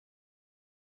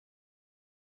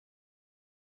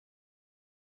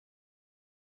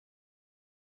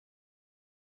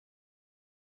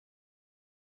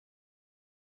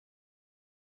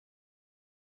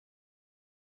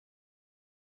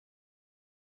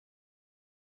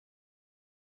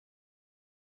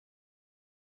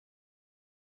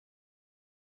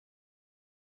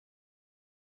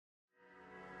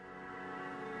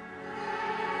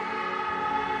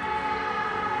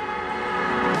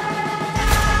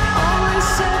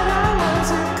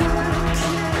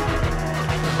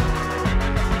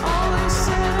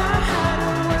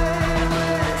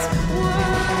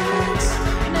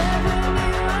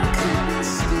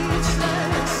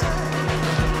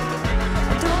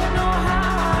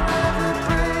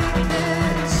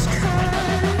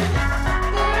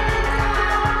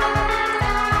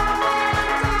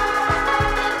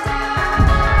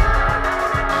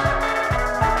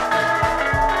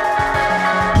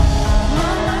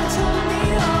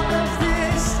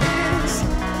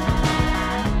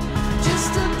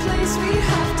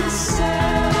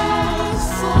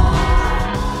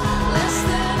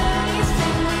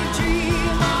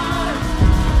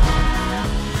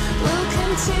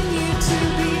continue to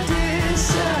be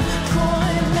disappointment.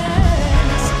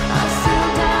 I feel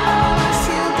down, I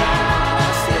feel down, I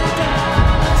feel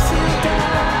down, I feel down.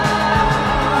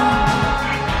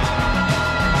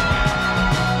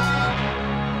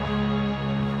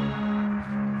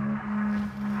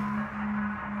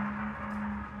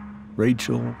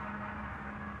 Rachel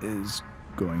is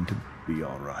going to be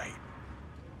all right.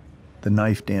 The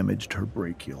knife damaged her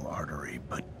brachial artery,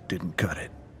 but didn't cut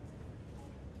it.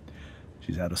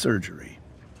 She's out of surgery,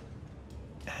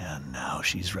 and now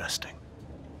she's resting.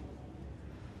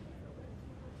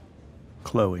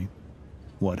 Chloe,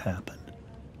 what happened?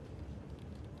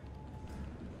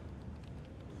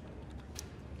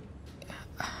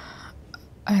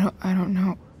 I don't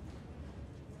know.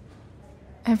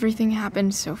 Everything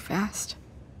happened so fast.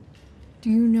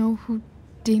 Do you know who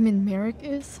Damon Merrick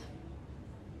is?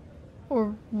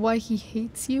 Or why he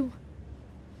hates you?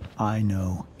 I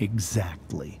know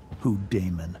exactly who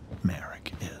Damon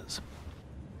Merrick is.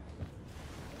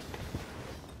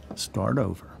 Start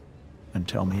over and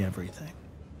tell me everything.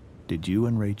 Did you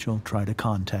and Rachel try to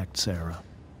contact Sarah?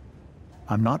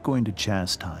 I'm not going to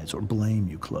chastise or blame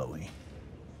you, Chloe,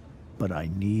 but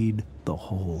I need the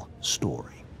whole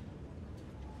story.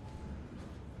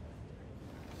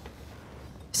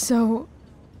 So,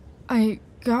 I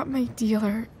got my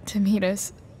dealer to meet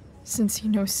us, since he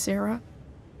knows Sarah.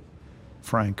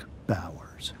 Frank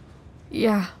Bowers.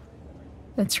 Yeah,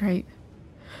 that's right.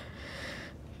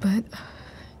 But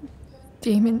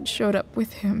Damon showed up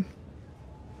with him.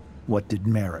 What did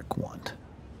Merrick want?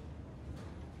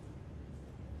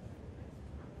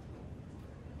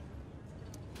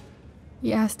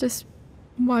 He asked us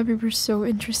why we were so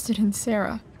interested in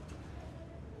Sarah.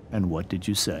 And what did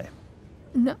you say?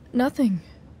 Nothing,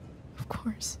 of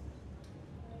course.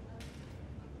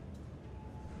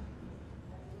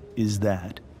 Is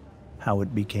that how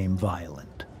it became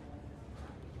violent?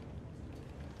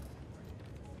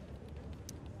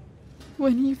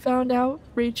 When he found out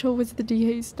Rachel was the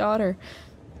DA's daughter,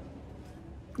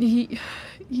 he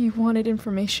wanted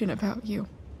information about you.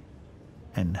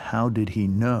 And how did he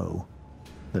know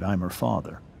that I'm her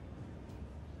father?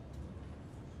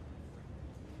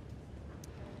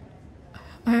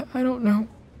 I don't know.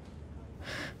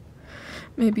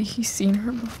 Maybe he's seen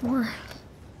her before.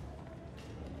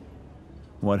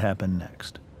 What happened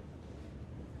next?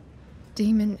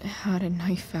 Damon had a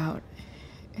knife out,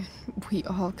 and we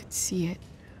all could see it.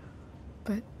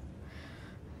 But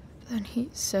then he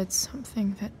said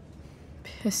something that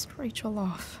pissed Rachel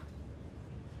off.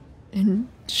 And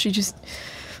she just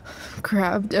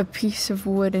grabbed a piece of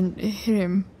wood and hit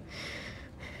him.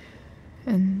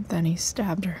 And then he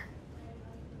stabbed her.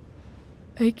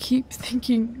 I keep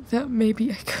thinking that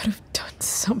maybe I could have done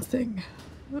something,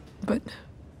 but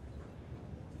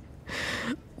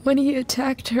when he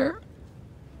attacked her,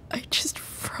 I just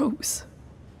froze.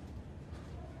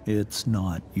 It's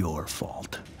not your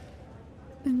fault.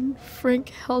 And Frank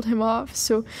held him off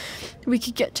so we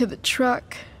could get to the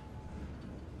truck.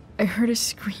 I heard a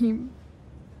scream,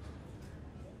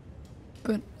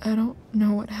 but I don't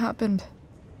know what happened.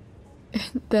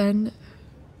 And then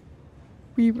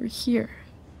we were here.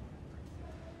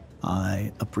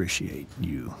 I appreciate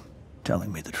you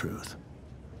telling me the truth.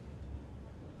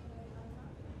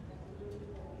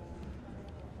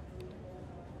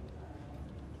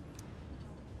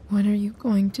 What are you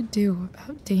going to do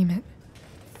about Damon?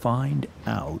 Find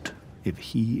out if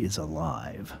he is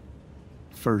alive.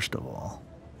 First of all,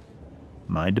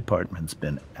 my department's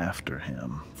been after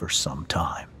him for some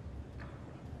time.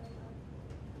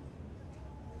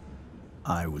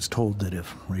 I was told that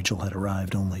if Rachel had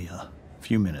arrived only a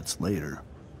few minutes later,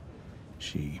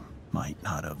 she might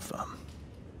not have,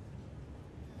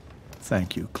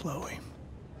 Thank you, Chloe.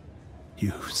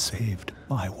 You saved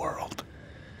my world.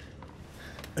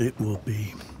 It will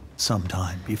be some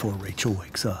time before Rachel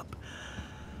wakes up.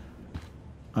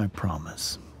 I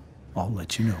promise. I'll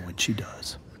let you know when she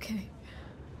does. Okay.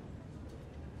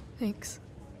 Thanks.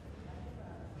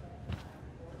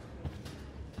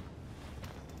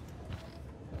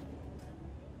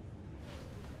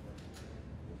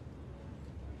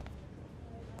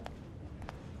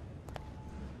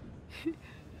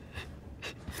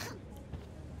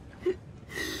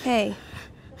 Hey.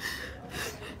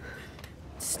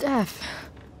 Steph,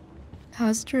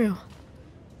 how's Drew?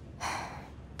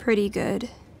 Pretty good.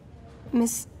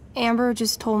 Miss Amber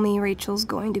just told me Rachel's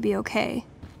going to be okay.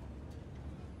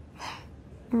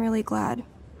 I'm really glad.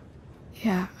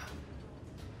 Yeah.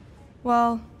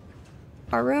 Well,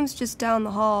 our room's just down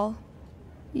the hall.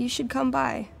 You should come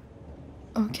by.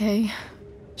 Okay.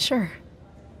 Sure.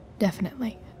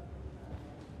 Definitely.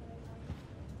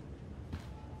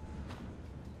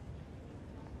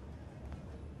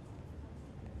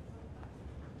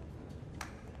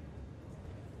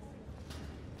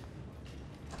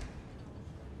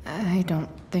 I don't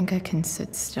think I can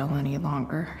sit still any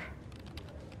longer.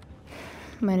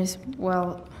 Might as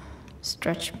well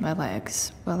stretch my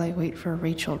legs while I wait for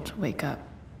Rachel to wake up.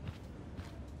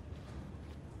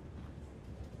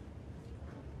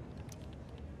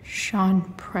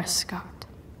 Sean Prescott.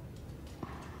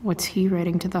 What's he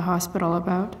writing to the hospital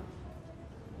about?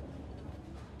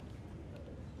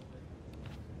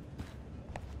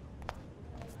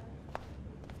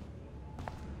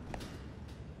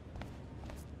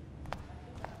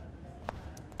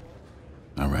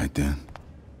 All right then.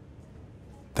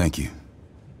 Thank you.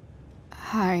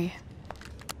 Hi,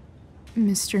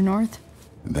 Mr. North.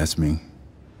 That's me.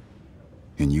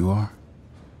 And you are?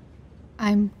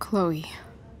 I'm Chloe.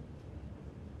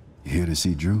 You here to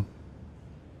see Drew?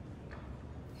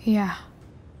 Yeah.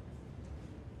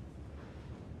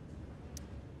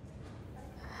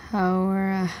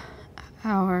 How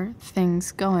are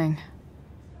things going?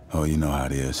 Oh, you know how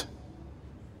it is.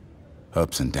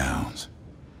 Ups and downs.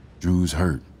 Drew's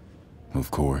hurt,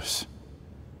 of course.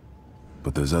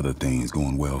 But there's other things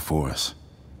going well for us.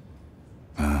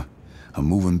 I'm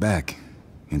moving back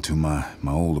into my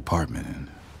old apartment in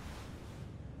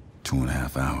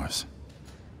 2.5 hours.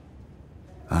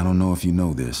 I don't know if you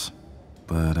know this,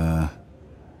 but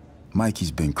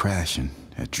Mikey's been crashing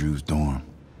at Drew's dorm.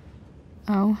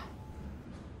 Oh?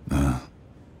 I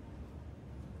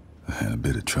had a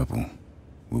bit of trouble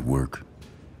with work.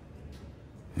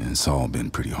 And it's all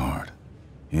been pretty hard.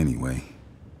 Anyway,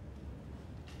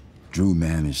 Drew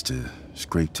managed to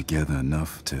scrape together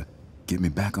enough to get me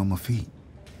back on my feet.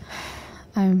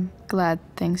 I'm glad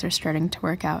things are starting to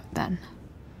work out then.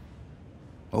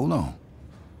 Hold on.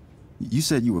 You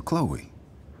said you were Chloe.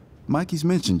 Mikey's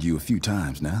mentioned you a few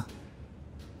times now.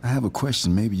 I have a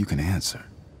question maybe you can answer.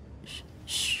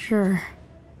 Sure.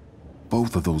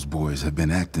 Both of those boys have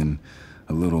been acting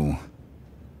a little,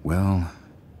 well,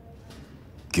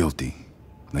 guilty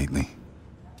lately.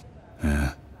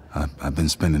 Yeah, I've been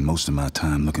spending most of my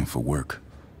time looking for work.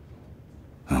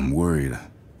 I'm worried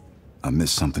I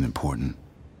missed something important.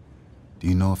 Do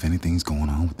you know if anything's going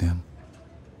on with them?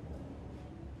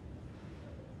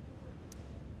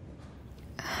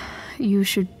 You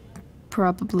should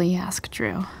probably ask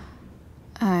Drew.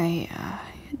 I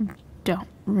don't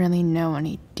really know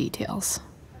any details.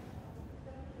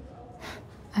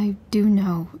 I do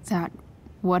know that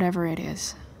whatever it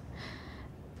is,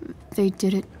 they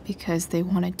did it because they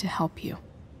wanted to help you.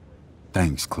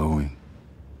 Thanks, Chloe.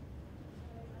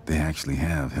 They actually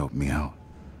have helped me out.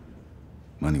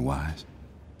 Money-wise.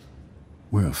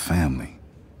 We're a family,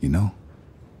 you know?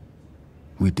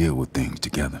 We deal with things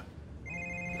together.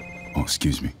 Oh,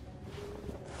 excuse me.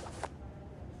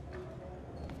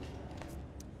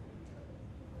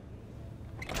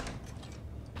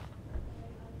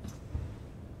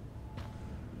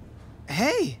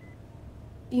 Hey!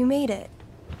 You made it.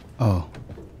 Oh.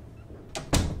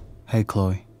 Hey,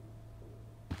 Chloe.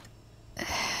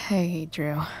 Hey,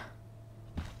 Drew.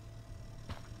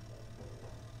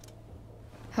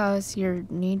 How's your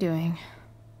knee doing?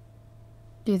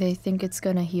 Do they think it's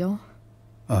gonna heal?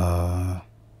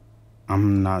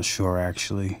 I'm not sure,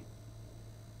 actually.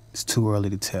 It's too early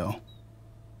to tell.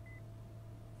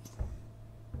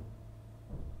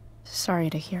 Sorry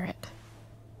to hear it.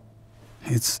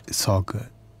 It's all good.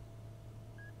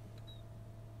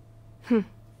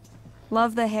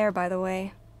 Love the hair, by the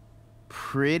way.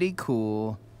 Pretty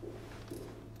cool.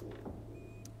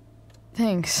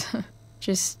 Thanks.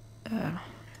 Just,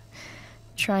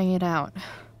 trying it out.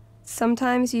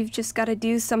 Sometimes you've just got to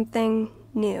do something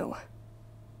new.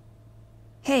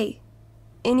 Hey,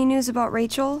 any news about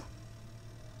Rachel?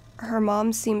 Her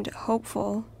mom seemed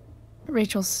hopeful.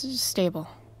 Rachel's stable.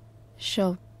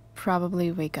 She'll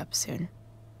probably wake up soon.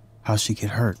 How'd she get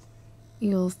hurt?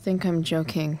 You'll think I'm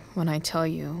joking when I tell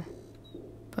you,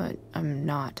 but I'm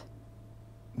not.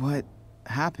 What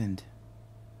happened?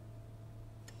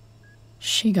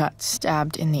 She got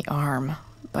stabbed in the arm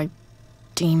by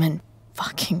Demon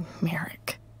fucking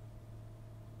Merrick.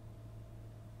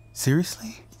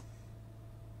 Seriously?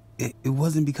 It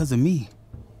wasn't because of me,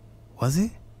 was it?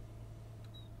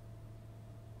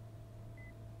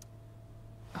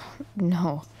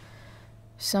 No.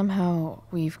 Somehow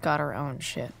we've got our own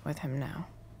shit with him now.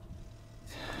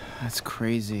 That's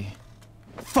crazy.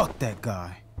 Fuck that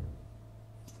guy.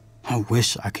 I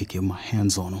wish I could get my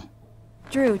hands on him.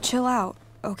 Drew, chill out,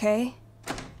 okay?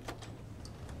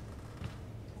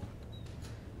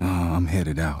 I'm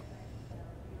headed out.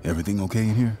 Everything okay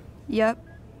in here? Yep.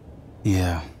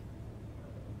 Yeah.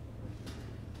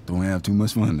 Don't have too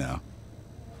much fun now.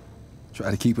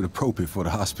 Try to keep it appropriate for the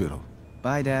hospital.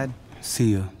 Bye, Dad.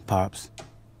 See ya, Pops.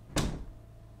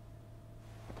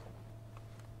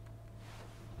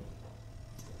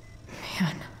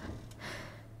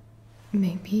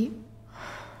 Maybe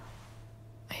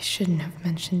I shouldn't have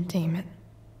mentioned Damon.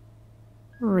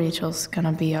 Rachel's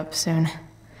gonna be up soon.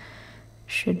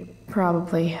 Should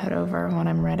probably head over when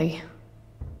I'm ready.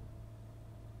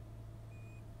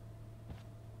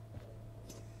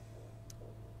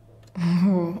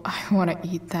 Ooh, I want to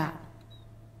eat that.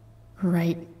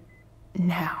 Right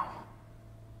now.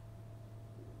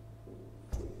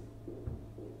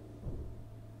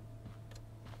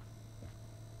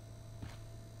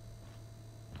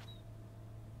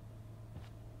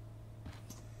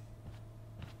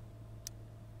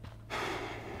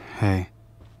 Hey.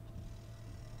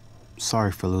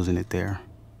 Sorry for losing it there.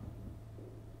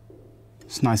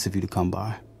 It's nice of you to come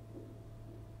by.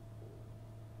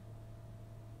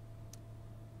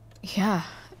 Yeah,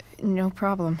 no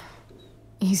problem.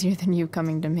 Easier than you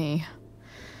coming to me.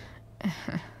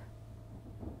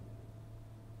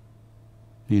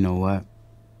 You know what?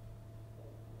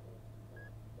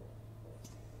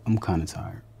 I'm kinda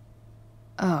tired.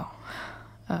 Oh,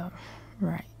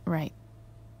 right.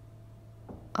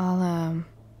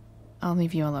 I'll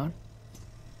leave you alone.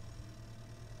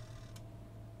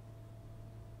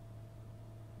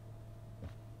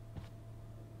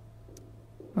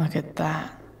 Look at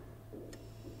that.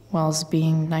 Wells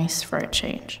being nice for a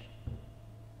change.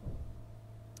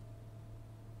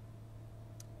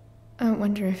 I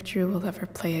wonder if Drew will ever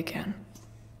play again.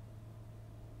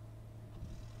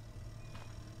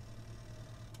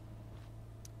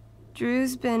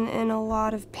 Drew's been in a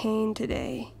lot of pain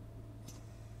today.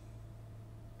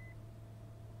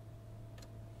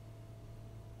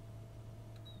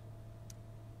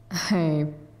 I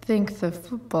think the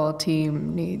football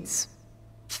team needs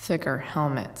thicker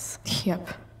helmets. Yep.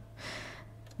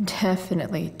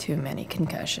 Definitely too many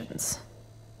concussions.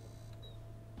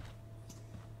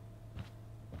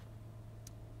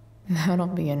 That'll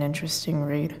be an interesting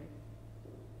read.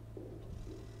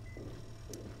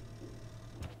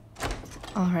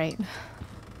 All right.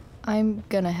 I'm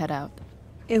gonna head out.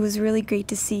 It was really great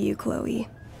to see you, Chloe.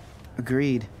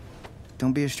 Agreed.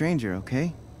 Don't be a stranger,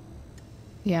 okay?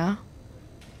 Yeah?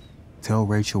 Tell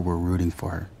Rachel we're rooting for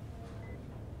her.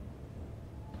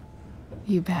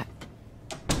 You bet.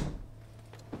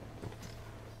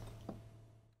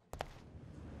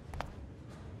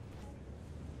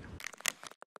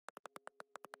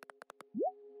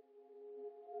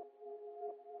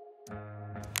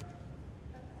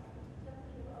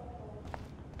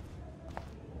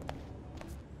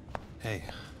 Hey,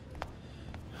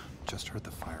 just heard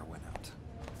the fire went out.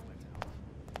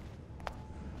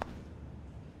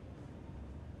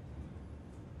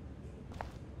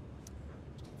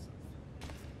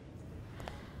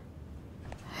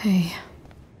 Hey.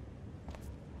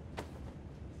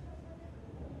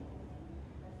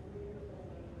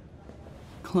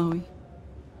 Chloe,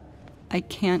 I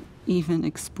can't even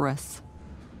express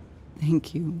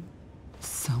thank you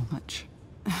so much.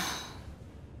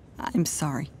 I'm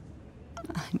sorry.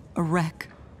 I'm a wreck.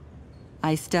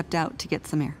 I stepped out to get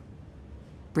some air.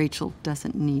 Rachel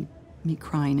doesn't need me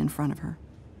crying in front of her.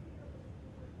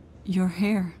 Your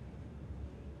hair.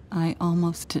 I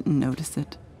almost didn't notice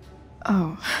it.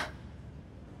 Oh.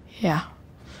 Yeah.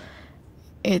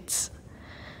 It's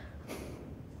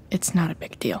not a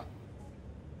big deal.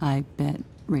 I bet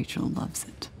Rachel loves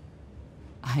it.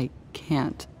 I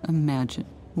can't imagine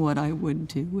what I would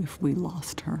do if we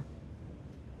lost her.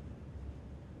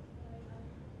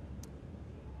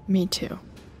 Me too.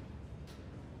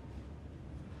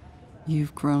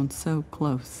 You've grown so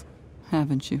close,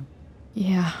 haven't you?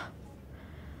 Yeah.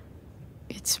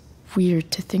 It's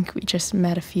weird to think we just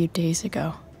met a few days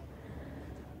ago.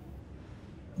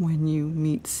 When you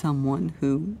meet someone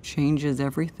who changes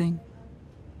everything,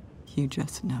 you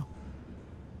just know.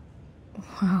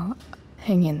 Well,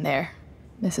 hang in there,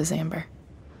 Mrs. Amber.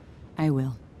 I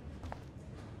will.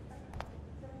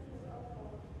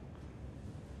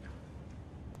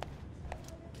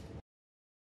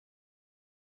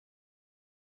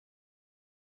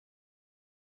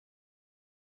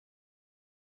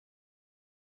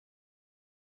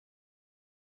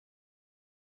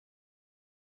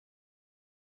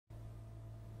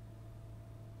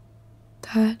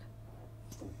 Dad,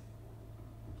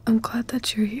 I'm glad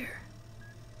that you're here.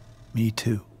 Me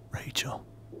too, Rachel.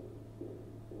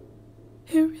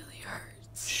 It really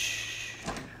hurts. Shh.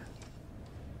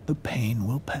 The pain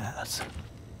will pass.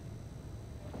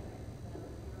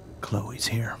 Chloe's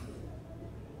here.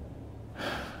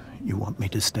 You want me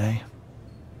to stay?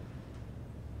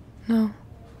 No.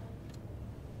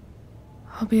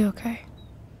 I'll be okay.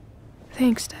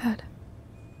 Thanks, Dad.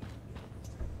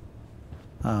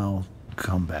 I'll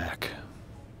come back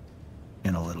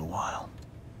in a little while.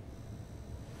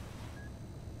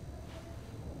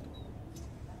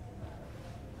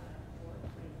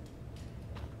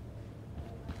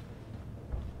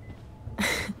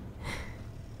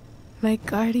 My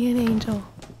guardian angel.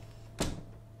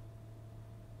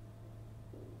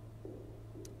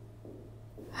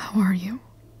 How are you?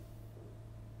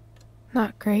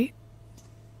 Not great.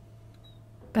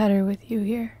 Better with you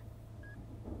here.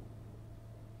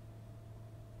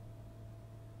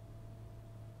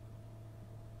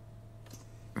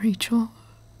 Rachel,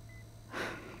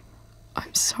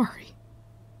 I'm sorry.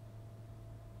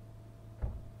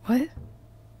 What?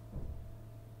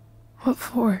 What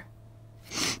for?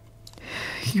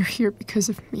 You're here because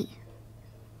of me.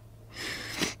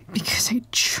 Because I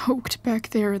choked back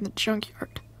there in the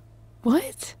junkyard.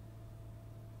 What?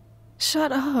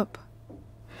 Shut up.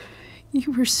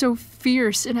 You were so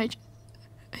fierce and I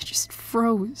just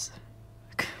froze.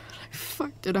 God, I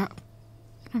fucked it up.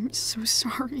 I'm so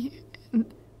sorry.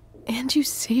 And you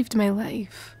saved my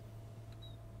life.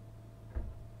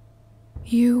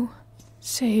 You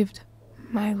saved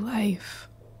my life.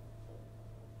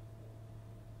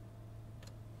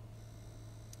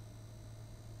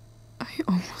 I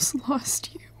almost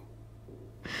lost you.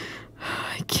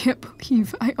 I can't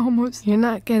believe I almost... You're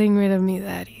not getting rid of me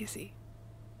that easy.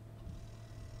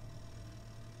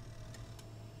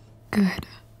 Good.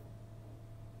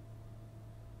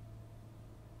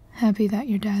 Happy that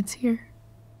your dad's here.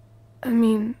 I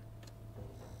mean,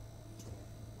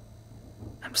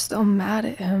 I'm still mad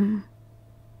at him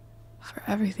for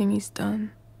everything he's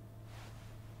done.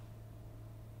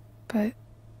 But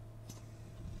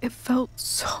it felt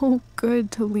so good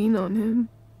to lean on him.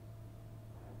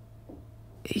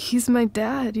 He's my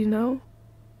dad, you know?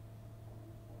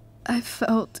 I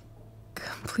felt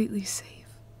completely safe.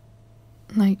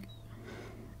 Like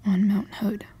on Mount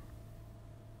Hood.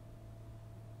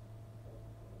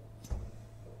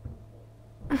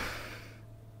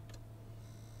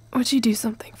 Would you do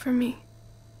something for me?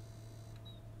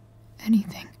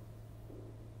 Anything.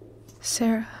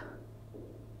 Sarah.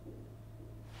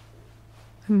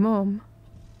 My mom.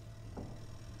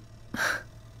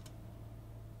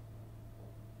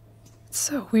 It's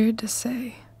so weird to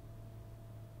say.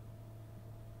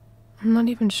 I'm not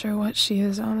even sure what she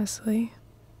is, honestly.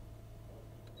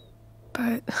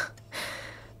 But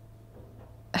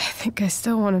I think I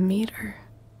still want to meet her.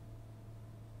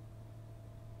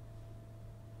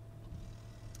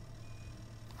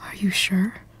 Are you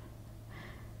sure?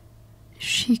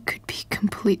 She could be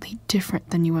completely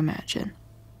different than you imagine.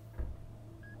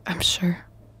 I'm sure.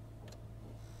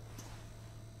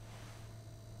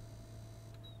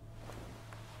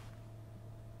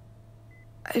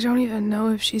 I don't even know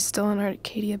if she's still in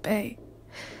Arcadia Bay.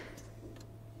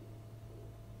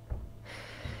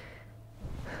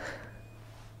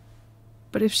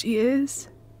 But if she is,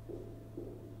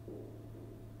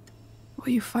 will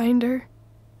you find her,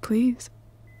 please?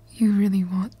 You really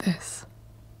want this,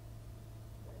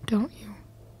 don't you?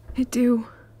 I do,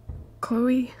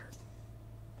 Chloe.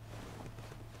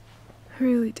 I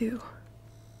really do.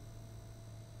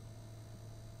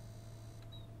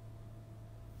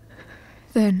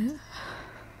 Then,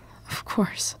 of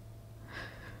course.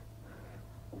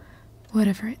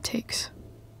 Whatever it takes.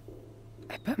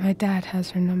 I bet my dad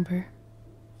has her number.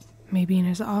 Maybe in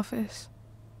his office.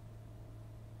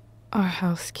 Our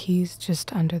house key's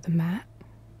just under the mat.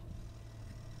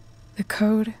 The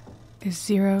code is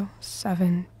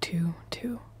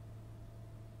 0722.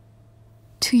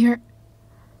 To your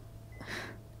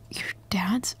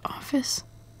dad's office?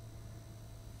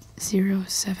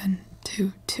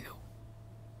 0722.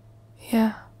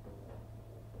 Yeah.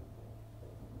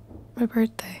 My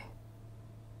birthday.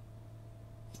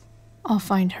 I'll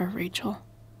find her, Rachel.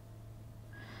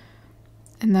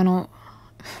 And then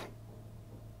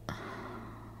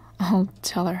I'll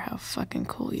tell her how fucking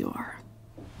cool you are.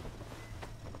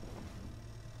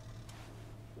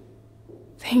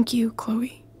 Thank you,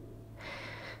 Chloe.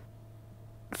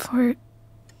 For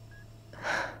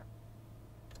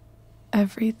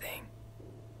everything.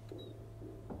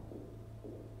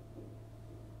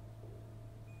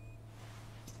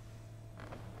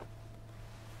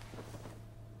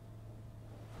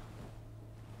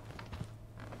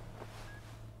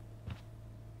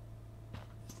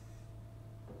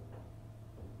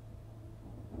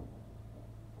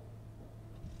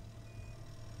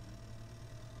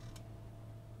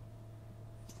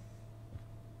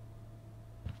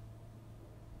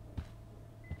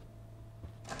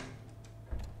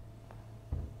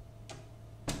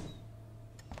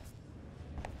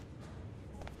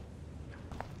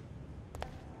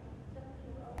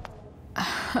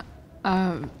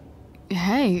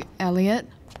 Hey, Elliot.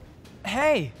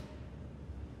 Hey!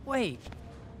 Wait.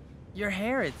 Your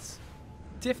hair, it's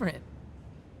different.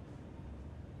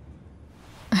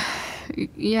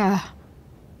 Yeah.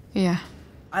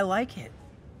 I like it.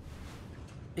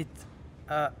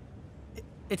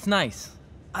 It's nice.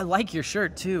 I like your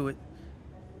shirt, too.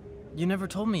 You never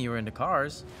told me you were into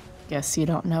cars. Guess you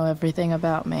don't know everything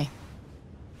about me.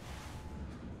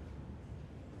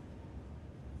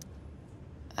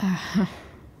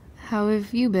 How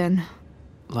have you been?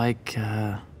 Like,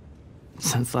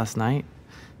 since last night?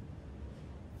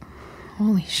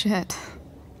 Holy shit.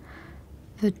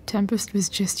 The Tempest was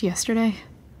just yesterday?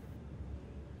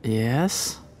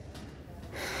 Yes?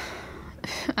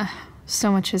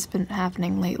 So much has been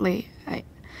happening lately. I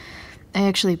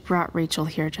actually brought Rachel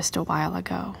here just a while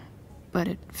ago, but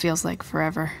it feels like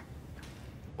forever.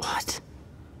 What?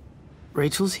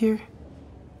 Rachel's here?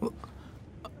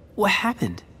 What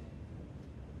happened?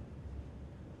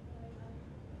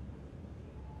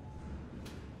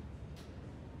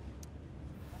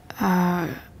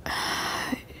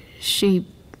 She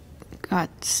got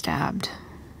stabbed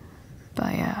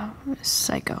by a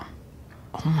psycho.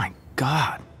 Oh my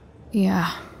god.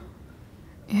 Yeah.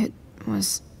 It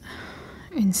was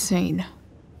insane.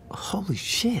 Holy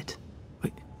shit.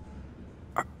 Wait.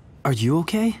 Are you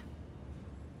okay?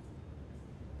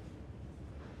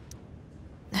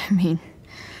 I mean,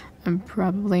 I'm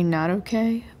probably not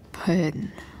okay, but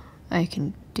I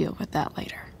can deal with that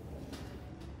later.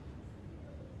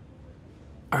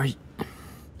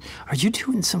 Are you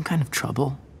two in some kind of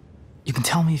trouble? You can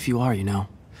tell me if you are, you know.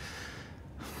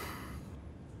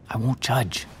 I won't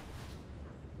judge.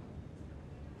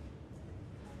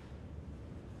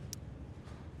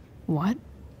 What?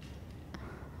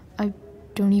 I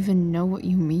don't even know what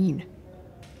you mean.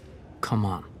 Come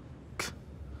on.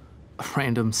 A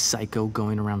random psycho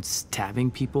going around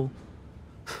stabbing people?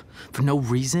 For no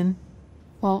reason?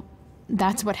 Well,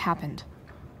 that's what happened.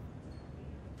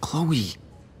 Chloe.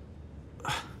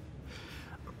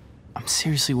 I'm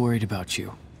seriously worried about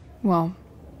you. Well,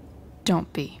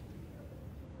 don't be.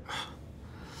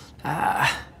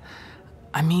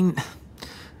 I mean,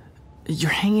 you're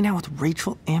hanging out with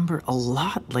Rachel Amber a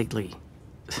lot lately,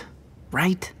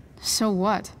 right? So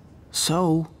what?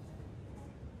 So,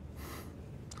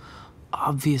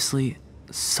 obviously,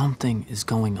 something is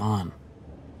going on.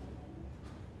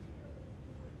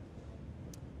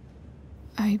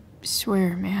 I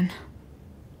swear, man.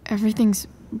 Everything's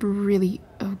really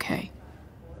okay.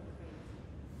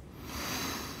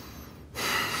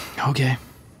 Okay.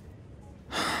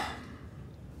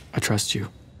 I trust you.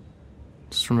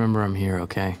 Just remember I'm here,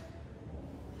 okay?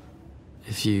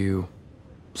 If you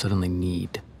suddenly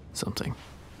need something.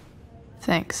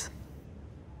 Thanks.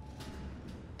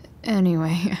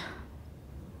 Anyway,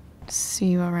 see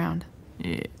you around.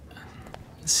 Yeah.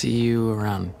 See you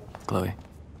around, Chloe.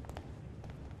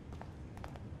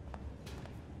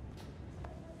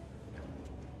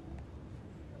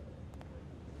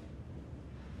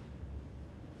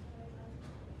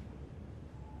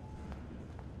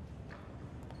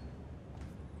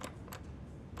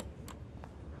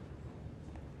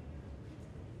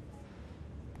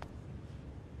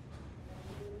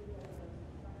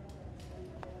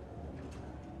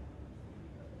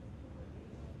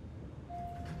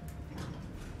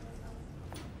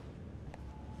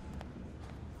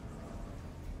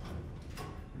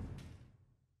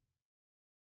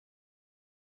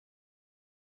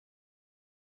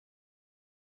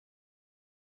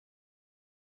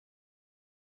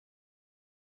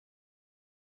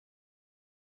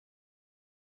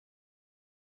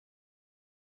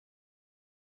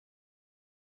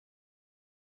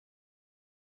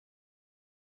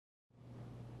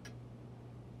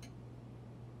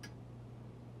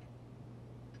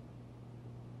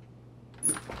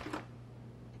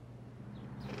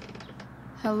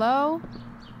 Hello?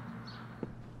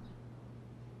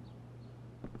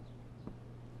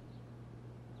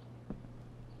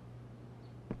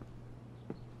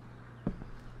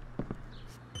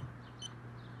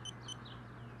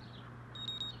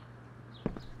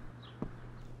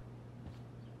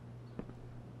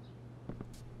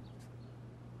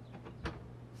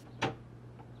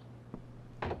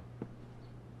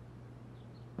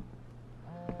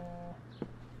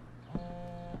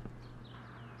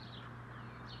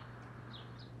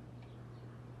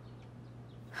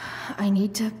 I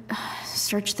need to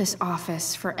search this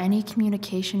office for any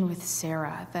communication with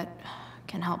Sarah that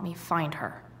can help me find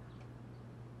her.